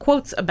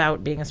quotes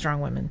about being a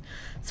strong woman.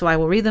 So I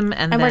will read them,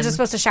 and then we're just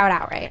supposed to shout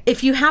out, right?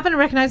 If you happen to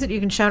recognize it, you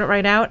can shout it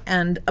right out,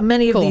 and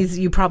many of these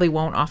you probably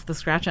won't off the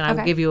scratch, and I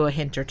will give you a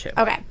hint or two.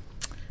 Okay.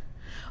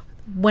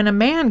 When a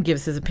man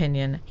gives his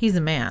opinion, he's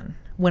a man.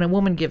 When a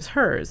woman gives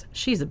hers,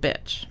 she's a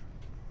bitch.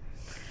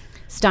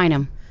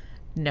 Steinem.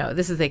 No,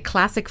 this is a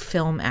classic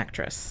film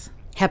actress.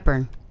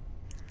 Hepburn.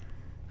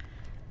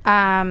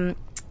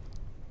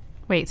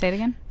 Wait, say it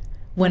again.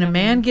 When a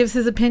man gives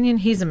his opinion,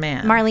 he's a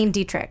man. Marlene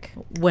Dietrich.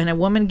 When a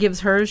woman gives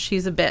hers,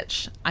 she's a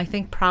bitch. I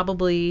think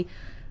probably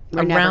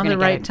We're never around the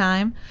gonna right get it.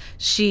 time.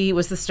 She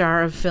was the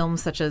star of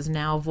films such as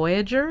Now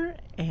Voyager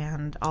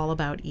and All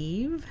About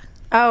Eve.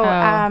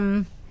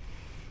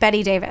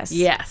 Betty Davis.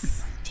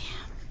 Yes.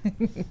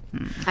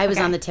 I was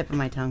on the tip of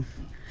my tongue.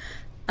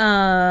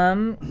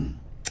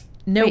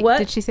 Know Wait, what?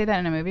 did she say that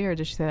in a movie or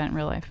did she say that in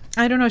real life?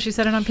 I don't know. She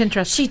said it on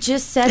Pinterest. She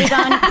just said it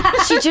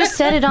on. She just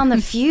said it on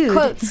the Feud.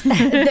 Quotes.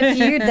 The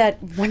Feud.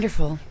 That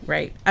wonderful.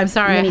 Right. I'm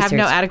sorry. I have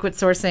no Miniseries. adequate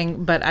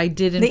sourcing, but I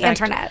did in The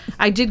fact, internet.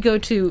 I did go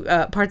to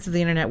parts of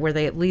the internet where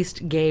they at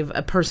least gave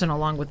a person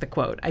along with the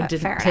quote. I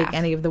didn't fair take enough.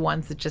 any of the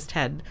ones that just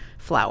had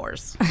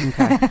flowers.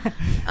 Okay.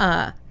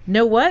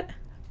 Know what?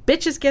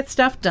 Bitches get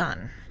stuff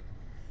done.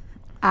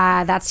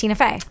 That's Tina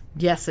Fey.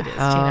 Yes, it is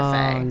Tina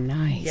Fey. Oh,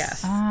 nice.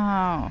 Yes.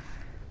 Oh.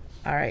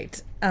 All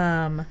right.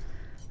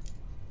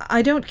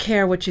 I don't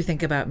care what you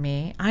think about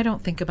me. I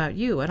don't think about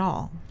you at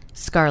all.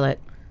 Scarlett.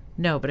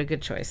 No, but a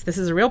good choice. This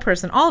is a real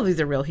person. All of these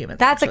are real humans.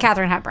 That's actually. a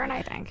Katharine Hepburn,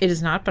 I think. It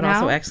is not, but No?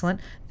 also excellent.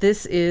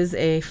 This is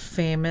a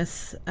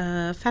famous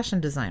fashion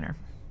designer.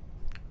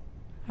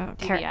 Oh,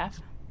 DBF.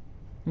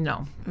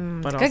 No,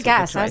 but also good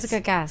guess. That was a choice.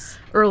 good guess.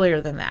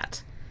 Earlier than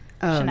that.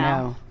 Oh,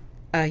 Chanel.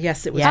 no.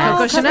 Yes, it was Yes.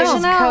 Coco Oh, Chanel. Coco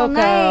Chanel.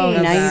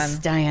 Coco. Nice. Nice,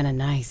 Diana.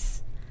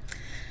 Nice.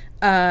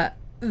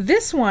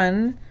 This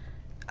one,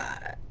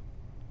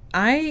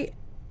 I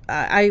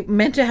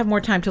meant to have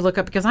more time to look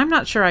up because I'm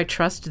not sure I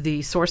trust the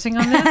sourcing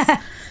on this.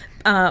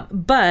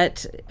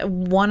 But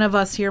one of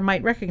us here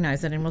might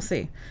recognize it, and we'll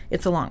see.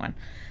 It's a long one.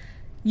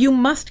 You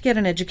must get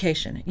an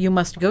education. You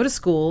must go to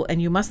school,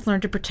 and you must learn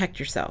to protect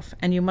yourself.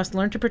 And you must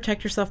learn to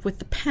protect yourself with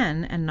the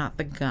pen and not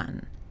the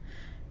gun.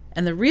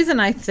 And the reason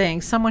I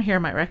think someone here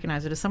might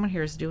recognize it is someone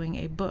here is doing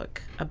a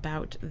book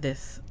about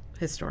this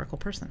historical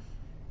person.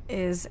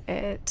 Is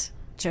it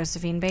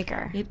Josephine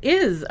Baker? It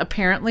is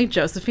apparently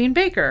Josephine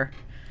Baker.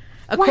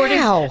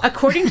 Wow.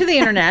 According to the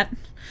internet,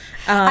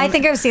 I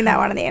think I've seen that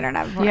one on the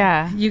internet before.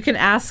 Yeah. you can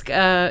ask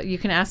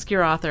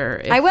your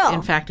author if I will.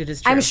 in fact it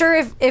is true. I'm sure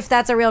if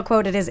that's a real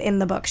quote, it is in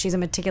the book. She's a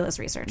meticulous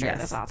researcher,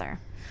 Yes. this author.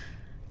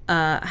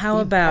 How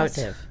about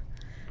Impressive.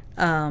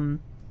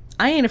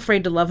 I ain't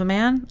afraid to love a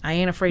man. I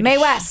ain't afraid Mae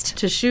to West.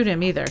 to shoot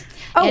him either.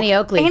 Annie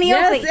Oakley. Annie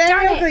Oakley.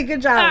 Darn it. Oakley,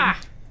 good job.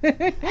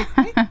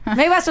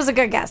 Mae West was a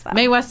good guess, though.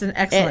 Mae West, an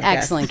excellent guess.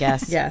 Excellent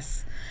guess.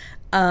 Yes.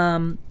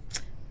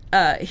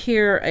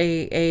 Here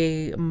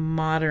a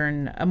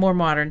more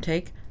modern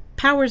take.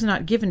 Power's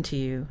not given to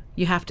you.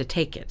 You have to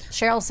take it.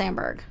 Sheryl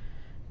Sandberg.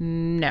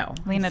 No.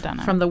 Lena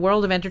Dunham. From the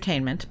world of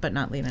entertainment, but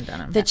not Lena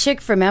Dunham. The chick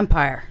from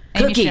Empire.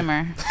 Amy Cookie.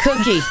 Schumer.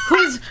 Cookie.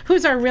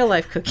 Who's our real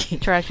life Cookie?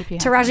 Taraji P.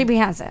 Henson. Taraji P.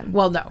 Henson.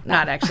 Well, no,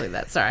 not actually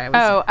that. Sorry. I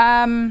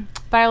was,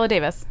 Viola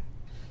Davis.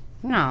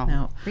 No.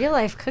 no. Real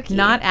life cookie.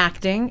 Not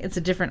acting. It's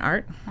a different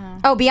art.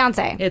 Oh,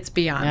 Beyonce. It's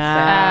Beyonce.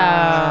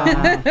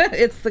 Ah.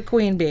 It's the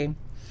queen bee.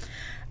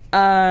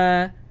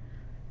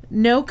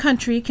 No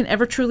country can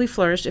ever truly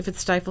flourish if it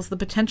stifles the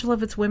potential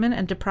of its women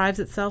and deprives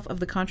itself of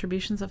the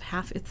contributions of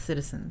half its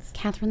citizens.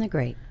 Catherine the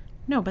Great.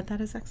 No, but that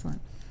is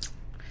excellent.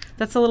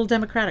 That's a little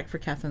democratic for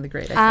Catherine the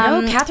Great. I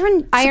think. No,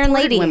 Catherine Iron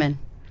supported Lady. women.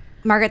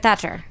 Margaret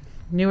Thatcher.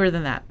 Newer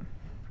than that.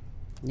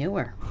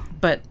 Newer.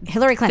 But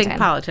Hillary Clinton. think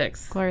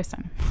politics. Gloria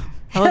Steinem.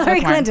 Hillary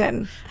Elizabeth Warren.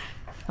 Clinton.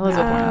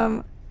 Elizabeth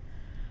Warren.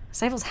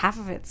 Stifles half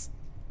of its.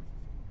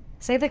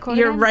 Say the quote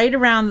You're again. right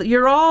around.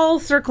 You're all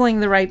circling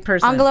the right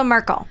person. Angela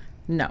Merkel.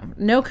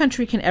 No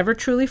country can ever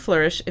truly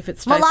flourish if it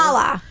stifles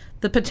Malala.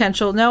 the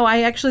potential. No,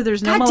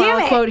 there's no God damn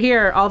Malala it. quote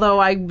here. Although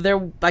I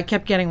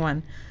kept getting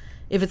one.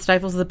 If it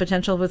stifles the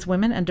potential of its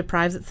women and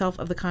deprives itself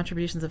of the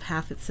contributions of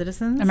half its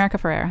citizens. America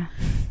Ferrera.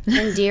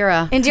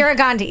 Indira. Indira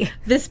Gandhi.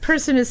 This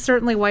person is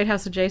certainly White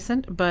House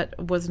adjacent,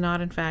 but was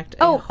not in fact a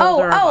Oh,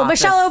 holder of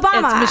office. Michelle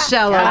Obama. It's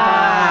Michelle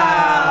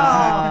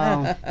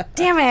Obama.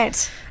 Damn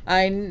it.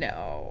 I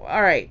know.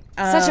 All right.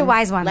 Such a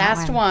wise one. that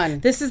Last one.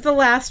 This is the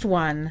last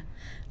one.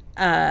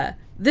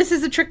 This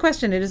is a trick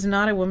question. It is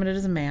not a woman. It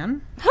is a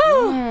man.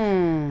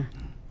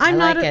 I'm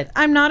like it.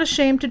 I'm not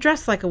ashamed to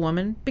dress like a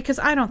woman because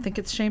I don't think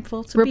it's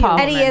shameful to be a RuPaul. woman.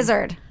 Eddie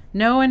Izzard.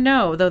 No and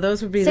no, though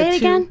those would be Say the it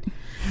two. again.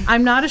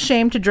 I'm not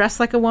ashamed to dress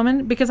like a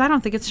woman because I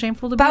don't think it's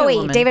shameful to be a Bowie.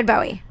 woman. David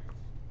Bowie.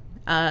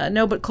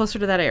 No, but closer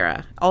to that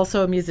era.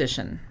 Also a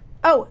musician.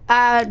 Oh,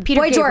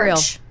 Peter Boy Gabriel.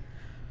 George.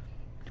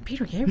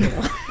 Peter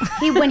Gabriel.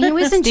 When he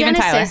was in Steven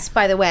Genesis, Tyler.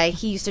 by the way,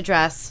 he used to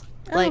dress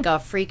like a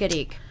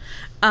freakadeek.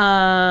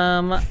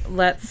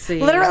 Let's see.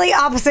 Literally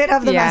opposite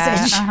of the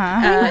message.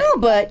 I know,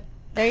 but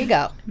there you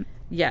go.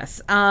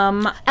 Yes.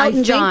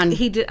 Elton John.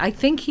 He did. I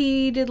think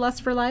he did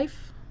Lust for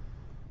Life.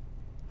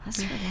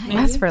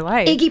 That's for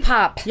life. Iggy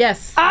Pop.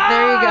 Yes.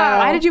 There you go.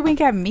 Why did you wink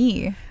at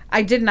me?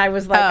 I didn't. I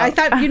was like, I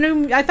thought you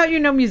knew. I thought you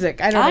know music.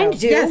 I don't I know.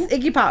 do. Yes,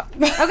 Iggy Pop.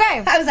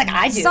 Okay. I was like,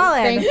 I do. Solid.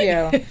 Thank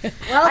you.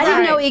 I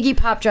didn't know Iggy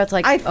Pop dressed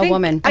like a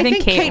woman. I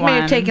think think Kate may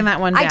have won. taken that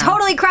one down. I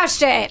totally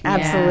crushed it.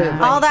 Absolutely.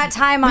 All that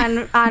time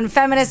on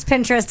feminist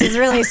Pinterest is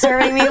really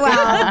serving me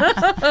well.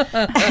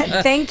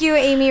 Thank you,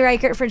 Amy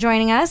Reichert, for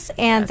joining us.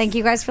 And thank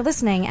you guys for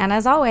listening. And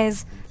as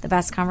always, the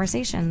best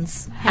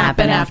conversations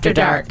Happen after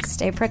dark.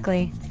 Stay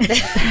prickly.